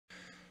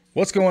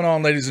What's going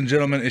on, ladies and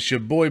gentlemen? It's your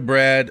boy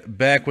Brad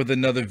back with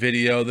another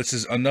video. This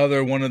is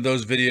another one of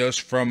those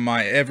videos from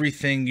my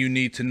Everything You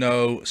Need to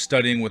Know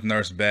Studying with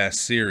Nurse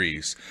Bass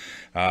series.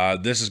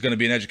 This is going to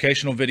be an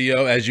educational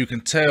video. As you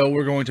can tell,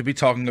 we're going to be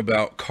talking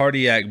about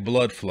cardiac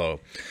blood flow.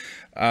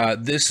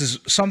 This is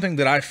something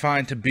that I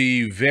find to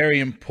be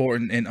very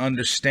important in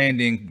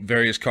understanding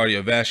various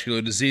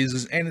cardiovascular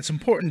diseases, and it's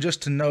important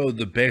just to know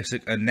the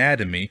basic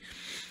anatomy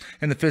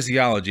and the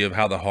physiology of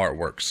how the heart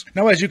works.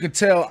 Now, as you can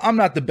tell, I'm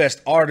not the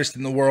best artist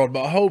in the world,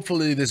 but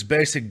hopefully this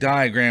basic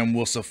diagram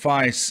will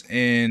suffice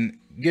in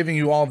giving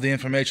you all of the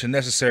information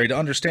necessary to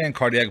understand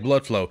cardiac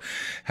blood flow,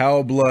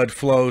 how blood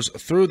flows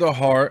through the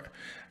heart,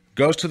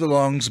 goes to the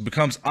lungs,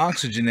 becomes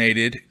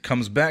oxygenated,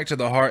 comes back to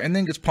the heart, and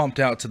then gets pumped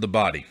out to the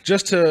body.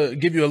 Just to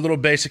give you a little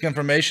basic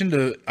information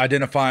to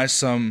identify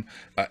some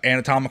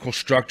anatomical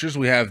structures,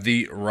 we have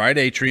the right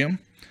atrium,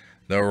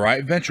 the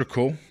right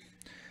ventricle,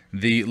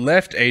 the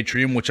left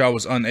atrium, which I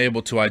was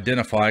unable to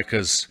identify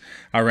because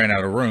I ran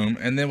out of room,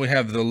 and then we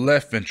have the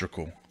left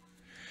ventricle.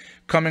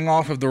 Coming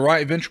off of the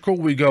right ventricle,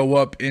 we go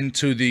up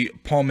into the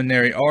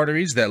pulmonary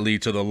arteries that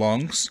lead to the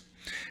lungs,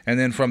 and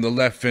then from the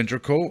left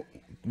ventricle,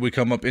 we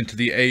come up into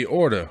the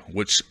aorta,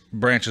 which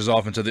branches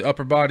off into the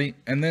upper body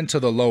and then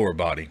to the lower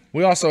body.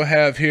 We also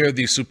have here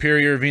the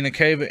superior vena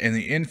cava and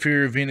the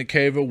inferior vena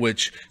cava,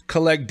 which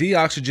collect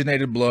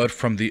deoxygenated blood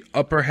from the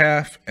upper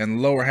half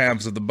and lower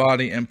halves of the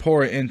body and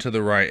pour it into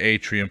the right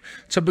atrium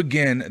to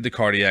begin the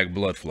cardiac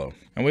blood flow.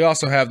 And we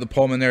also have the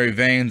pulmonary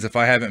veins. If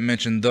I haven't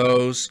mentioned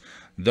those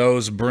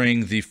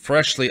bring the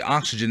freshly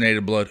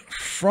oxygenated blood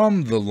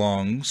from the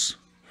lungs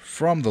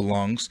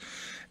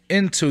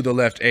into the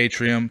left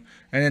atrium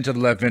and into the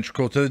left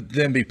ventricle to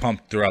then be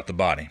pumped throughout the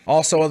body.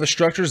 Also, other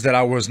structures that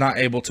I was not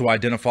able to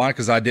identify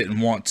because I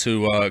didn't want to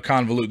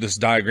convolute this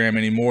diagram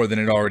any more than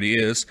it already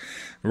is.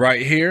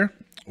 Right here,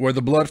 where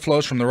the blood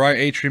flows from the right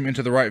atrium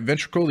into the right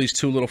ventricle, these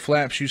two little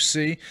flaps you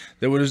see,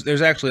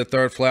 there's actually a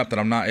third flap that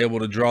I'm not able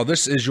to draw.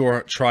 This is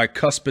your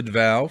tricuspid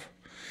valve.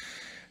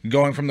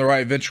 Going from the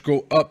right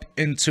ventricle up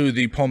into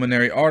the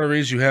pulmonary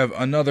arteries, you have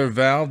another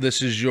valve.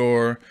 This is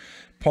your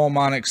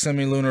pulmonic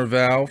semilunar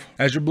valve.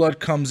 As your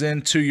blood comes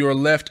into your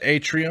left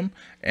atrium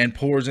and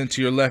pours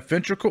into your left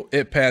ventricle,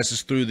 it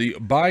passes through the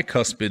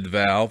bicuspid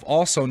valve,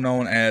 also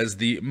known as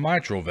the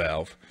mitral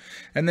valve.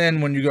 And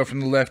then when you go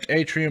from the left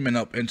atrium and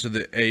up into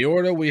the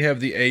aorta, we have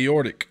the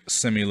aortic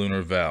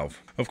semilunar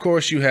valve. Of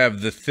course, you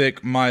have the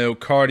thick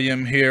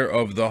myocardium here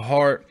of the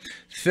heart,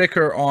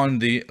 thicker on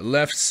the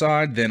left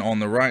side than on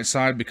the right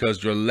side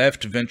because your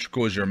left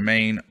ventricle is your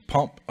main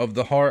pump of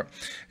the heart.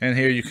 And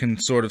here you can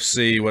sort of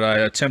see what I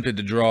attempted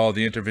to draw,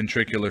 the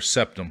interventricular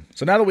septum.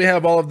 So now that we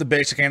have all of the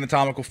basic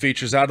anatomical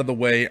features out of the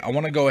way, I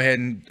want to go ahead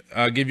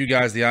and give you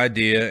guys the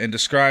idea and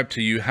describe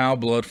to you how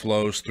blood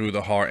flows through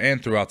the heart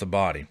and throughout the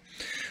body.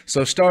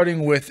 So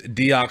starting with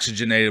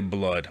deoxygenated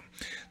blood,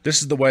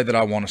 this is the way that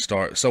I want to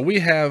start. So we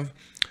have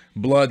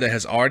blood that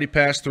has already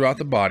passed throughout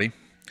the body,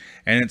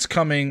 and it's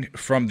coming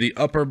from the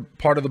upper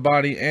part of the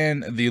body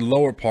and the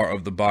lower part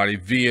of the body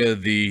via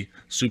the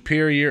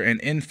superior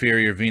and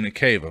inferior vena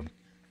cava.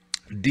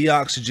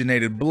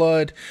 Deoxygenated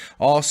blood,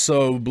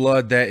 also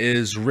blood that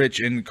is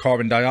rich in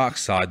carbon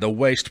dioxide, the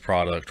waste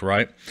product,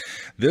 right?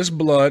 This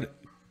blood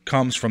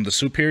comes from the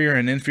superior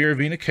and inferior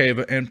vena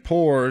cava and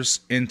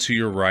pours into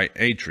your right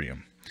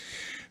atrium.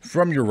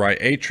 From your right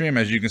atrium,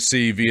 as you can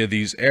see via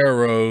these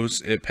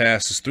arrows, it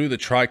passes through the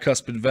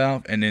tricuspid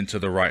valve and into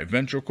the right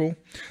ventricle.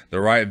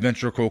 The right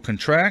ventricle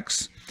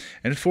contracts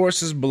and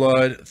forces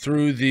blood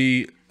through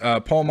the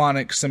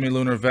pulmonic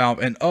semilunar valve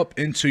and up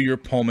into your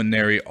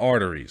pulmonary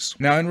arteries.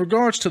 Now, in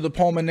regards to the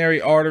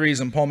pulmonary arteries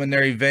and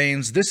pulmonary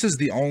veins, this is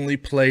the only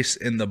place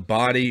in the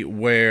body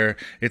where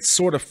it's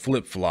sort of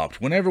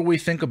flip-flopped. Whenever we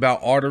think about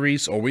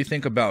arteries or we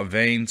think about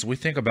veins, we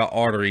think about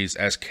arteries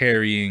as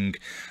carrying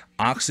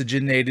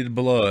oxygenated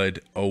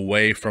blood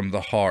away from the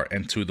heart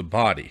and to the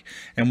body.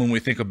 And when we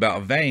think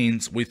about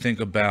veins, we think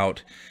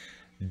about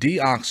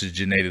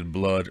deoxygenated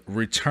blood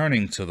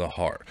returning to the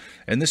heart.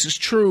 And this is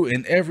true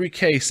in every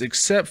case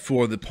except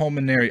for the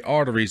pulmonary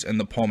arteries and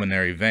the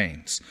pulmonary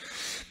veins.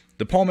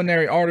 The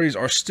pulmonary arteries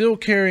are still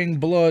carrying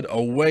blood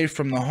away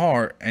from the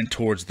heart and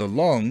towards the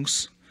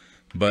lungs,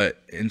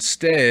 but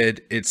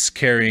instead it's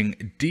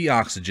carrying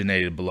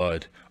deoxygenated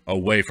blood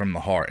away from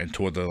the heart and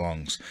toward the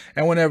lungs.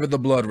 And whenever the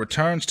blood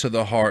returns to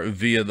the heart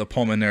via the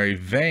pulmonary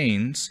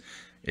veins,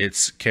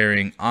 it's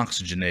carrying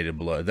oxygenated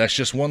blood. That's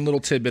just one little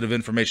tidbit of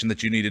information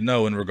that you need to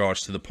know in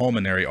regards to the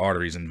pulmonary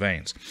arteries and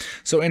veins.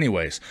 So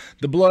anyways,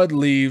 the blood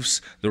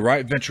leaves the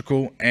right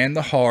ventricle and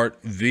the heart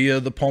via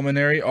the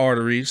pulmonary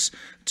arteries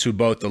to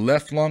both the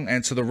left lung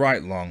and to the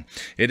right lung.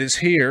 It is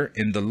here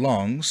in the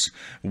lungs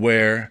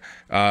where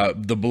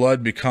the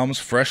blood becomes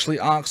freshly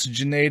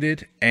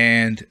oxygenated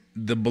and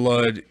the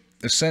blood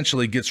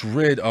essentially gets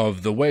rid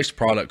of the waste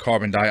product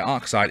carbon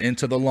dioxide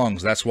into the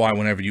lungs. That's why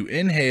whenever you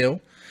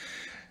inhale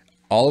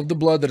all of the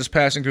blood that is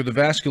passing through the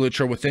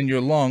vasculature within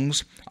your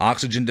lungs,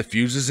 oxygen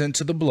diffuses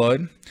into the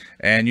blood,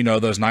 and you know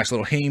those nice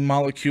little heme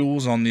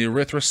molecules on the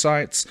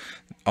erythrocytes,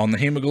 on the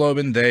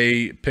hemoglobin,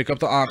 they pick up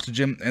the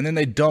oxygen and then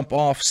they dump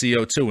off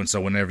CO2. And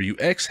so whenever you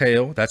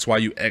exhale, that's why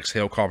you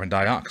exhale carbon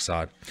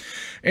dioxide.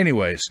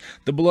 Anyways,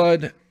 the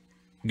blood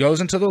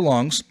goes into the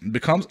lungs,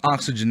 becomes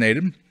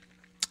oxygenated,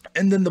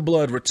 and then the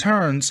blood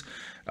returns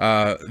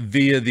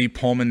via the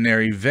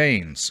pulmonary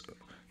veins.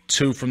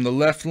 2 from the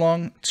left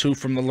lung, 2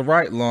 from the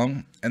right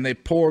lung, and they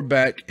pour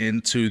back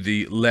into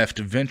the left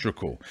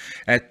ventricle.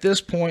 At this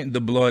point,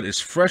 the blood is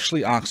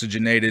freshly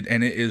oxygenated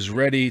and it is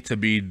ready to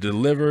be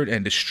delivered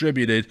and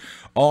distributed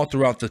all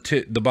throughout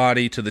the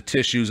body to the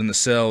tissues and the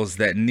cells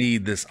that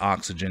need this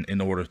oxygen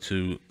in order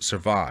to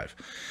survive.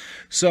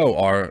 So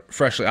our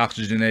freshly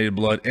oxygenated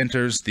blood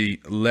enters the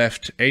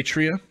left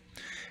atria.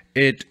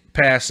 It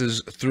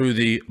passes through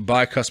the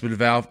bicuspid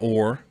valve,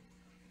 or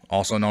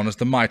also known as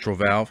the mitral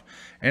valve,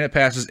 and it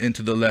passes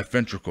into the left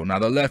ventricle. Now,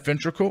 the left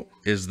ventricle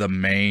is the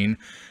main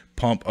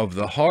pump of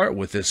the heart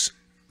with this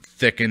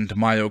thickened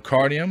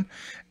myocardium,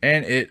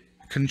 and it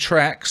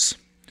contracts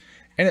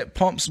and it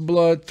pumps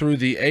blood through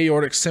the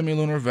aortic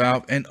semilunar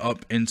valve and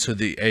up into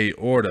the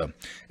aorta.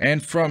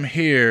 And from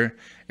here,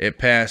 it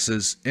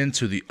passes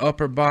into the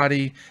upper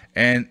body,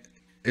 and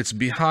it's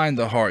behind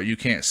the heart. You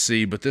can't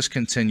see, but this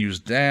continues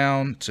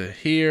down to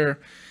here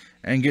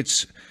and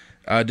gets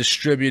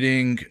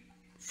distributing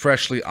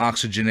freshly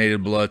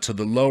oxygenated blood to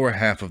the lower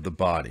half of the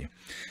body.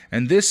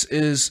 And this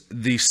is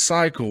the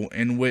cycle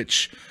in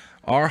which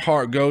our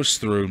heart goes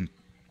through.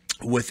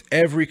 With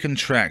every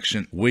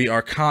contraction, we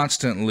are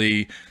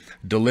constantly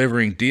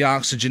delivering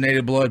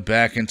deoxygenated blood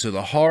back into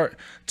the heart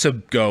to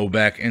go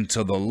back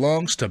into the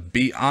lungs to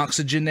be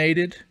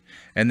oxygenated,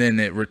 and then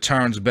it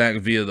returns back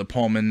via the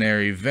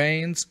pulmonary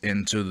veins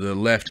into the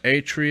left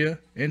atria,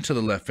 into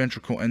the left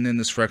ventricle, and then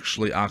this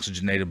freshly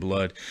oxygenated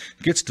blood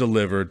gets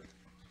delivered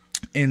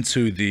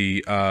into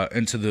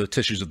the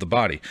tissues of the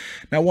body.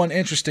 Now, one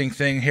interesting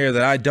thing here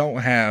that I don't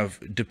have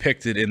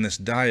depicted in this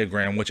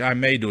diagram, which I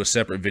may do a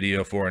separate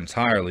video for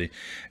entirely,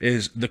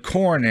 is the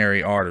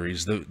coronary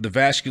arteries, the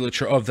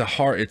vasculature of the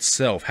heart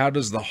itself. How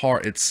does the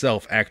heart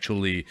itself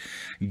actually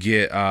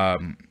get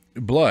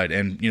blood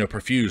and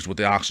perfused with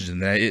the oxygen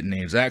that it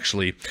needs?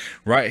 Actually,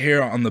 right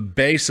here on the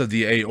base of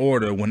the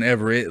aorta,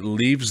 whenever it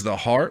leaves the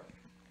heart,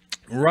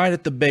 right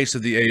at the base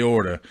of the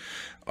aorta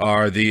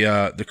are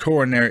the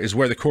coronary, is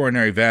where the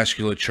coronary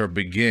vasculature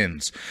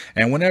begins.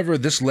 And whenever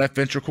this left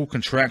ventricle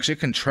contracts, it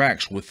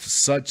contracts with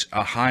such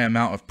a high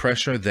amount of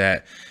pressure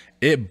that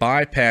it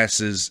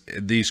bypasses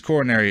these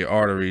coronary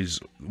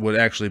arteries, would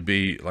actually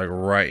be like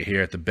right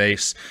here at the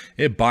base.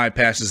 It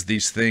bypasses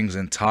these things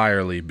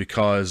entirely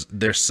because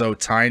they're so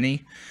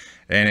tiny,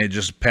 and it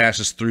just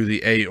passes through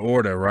the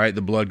aorta, right?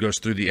 The blood goes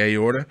through the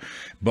aorta.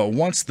 But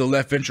once the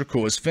left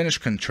ventricle is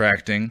finished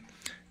contracting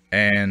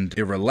and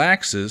it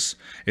relaxes,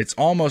 it's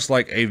almost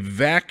like a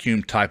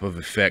vacuum type of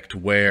effect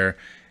where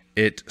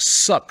it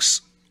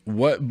sucks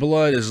what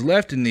blood is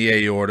left in the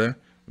aorta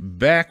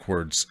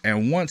backwards.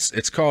 And once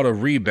it's called a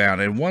rebound,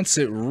 and once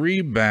it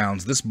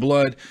rebounds, this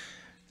blood,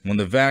 when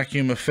the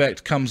vacuum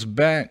effect comes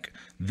back,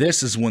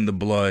 this is when the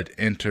blood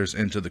enters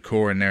into the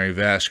coronary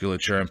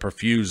vasculature and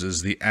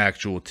perfuses the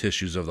actual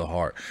tissues of the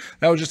heart.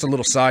 That was just a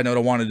little side note I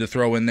wanted to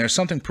throw in there.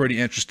 Something pretty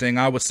interesting.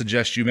 I would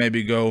suggest you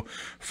maybe go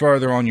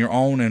further on your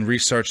own and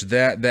research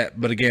that.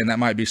 But again, that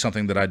might be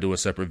something that I do a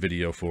separate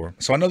video for.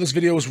 So I know this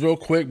video was real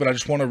quick, but I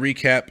just want to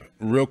recap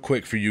real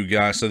quick for you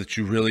guys so that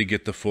you really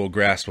get the full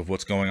grasp of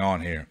what's going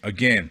on here.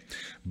 Again,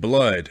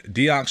 blood,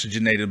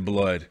 deoxygenated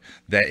blood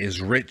that is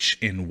rich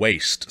in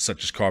waste,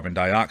 such as carbon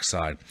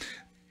dioxide,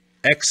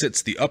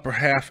 exits the upper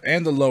half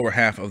and the lower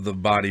half of the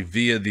body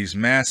via these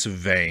massive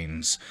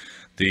veins,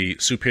 the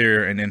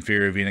superior and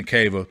inferior vena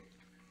cava.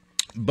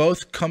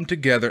 Both come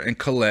together and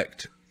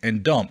collect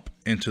and dump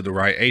into the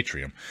right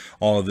atrium.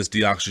 All of this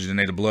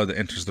deoxygenated blood that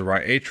enters the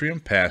right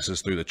atrium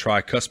passes through the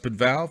tricuspid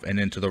valve and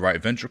into the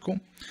right ventricle.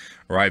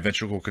 Right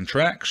ventricle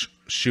contracts,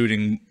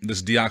 shooting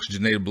this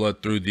deoxygenated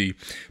blood through the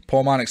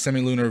pulmonic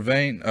semilunar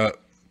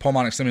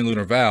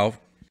valve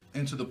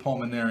into the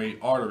pulmonary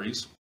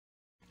arteries.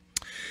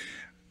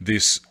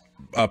 These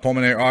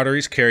pulmonary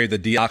arteries carry the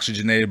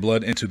deoxygenated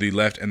blood into the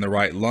left and the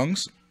right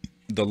lungs.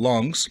 The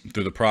lungs,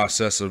 through the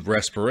process of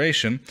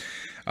respiration,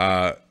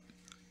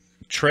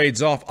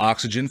 trades off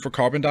oxygen for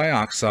carbon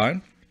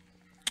dioxide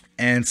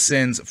and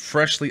sends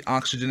freshly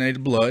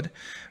oxygenated blood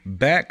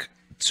back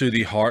to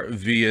the heart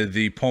via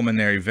the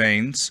pulmonary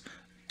veins,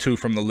 2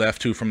 from the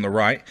left, 2 from the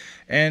right,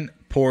 and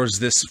pours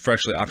this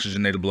freshly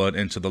oxygenated blood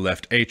into the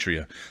left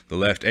atria. The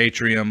left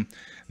atrium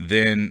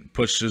then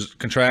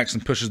contracts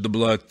and pushes the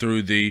blood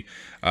through the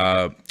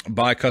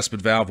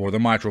bicuspid valve or the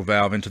mitral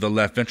valve into the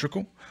left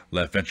ventricle.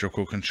 Left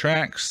ventricle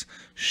contracts,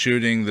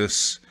 shooting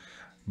this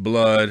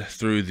blood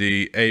through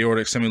the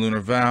aortic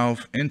semilunar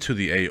valve into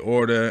the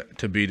aorta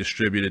to be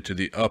distributed to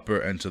the upper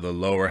and to the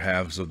lower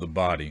halves of the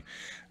body.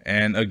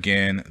 and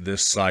again,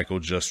 this cycle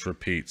just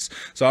repeats.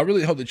 So I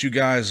really hope that you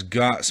guys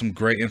got some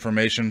great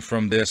information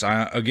from this.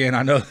 Again,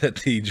 I know that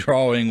the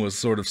drawing was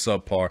sort of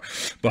subpar,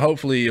 but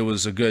hopefully it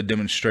was a good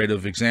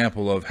demonstrative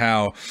example of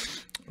how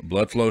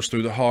blood flows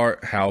through the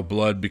heart, how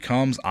blood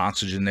becomes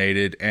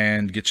oxygenated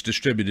and gets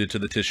distributed to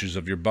the tissues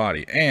of your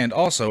body, and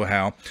also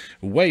how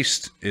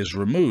waste is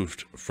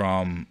removed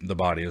from the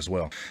body as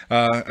well.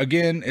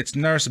 Again, it's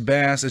Nurse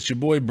Bass, it's your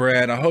boy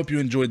Brad. I hope you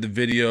enjoyed the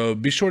video.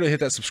 Be sure to hit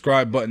that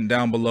subscribe button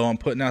down below. I'm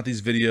putting out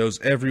these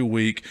videos every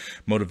week,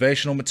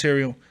 motivational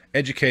material,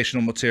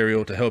 educational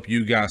material to help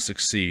you guys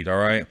succeed. All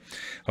right,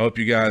 I hope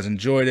you guys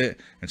enjoyed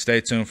it, and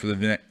stay tuned for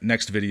the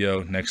next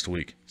video next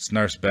week. It's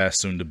Nurse Bass,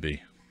 soon to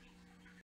be.